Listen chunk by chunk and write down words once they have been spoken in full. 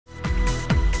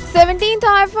17th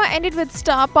IIFA ended with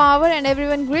star power and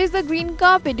everyone graced the green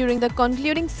carpet during the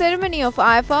concluding ceremony of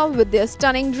IIFA with their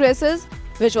stunning dresses,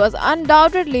 which was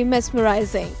undoubtedly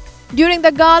mesmerizing. During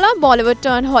the gala, Bollywood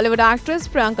turned Hollywood actress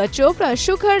Priyanka Chopra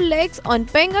shook her legs on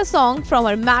Pinga song from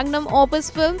her magnum opus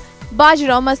film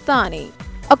Bajirao Mastani.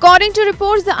 According to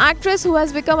reports, the actress, who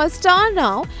has become a star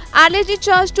now, allegedly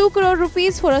charged 2 crore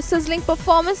rupees for a sizzling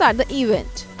performance at the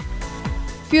event.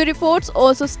 Few reports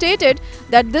also stated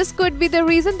that this could be the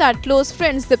reason that close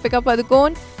friends Deepika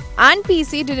Padukone and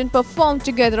PeeCee didn't perform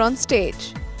together on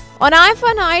stage. On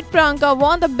IIFA night, Priyanka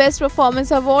won the Best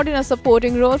Performance Award in a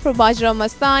supporting role for Bajirao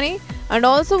Mastani and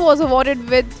also was awarded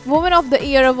with Woman of the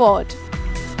Year award.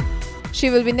 She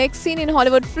will be next seen in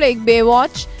Hollywood flick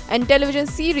Baywatch and television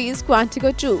series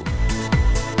Quantico 2.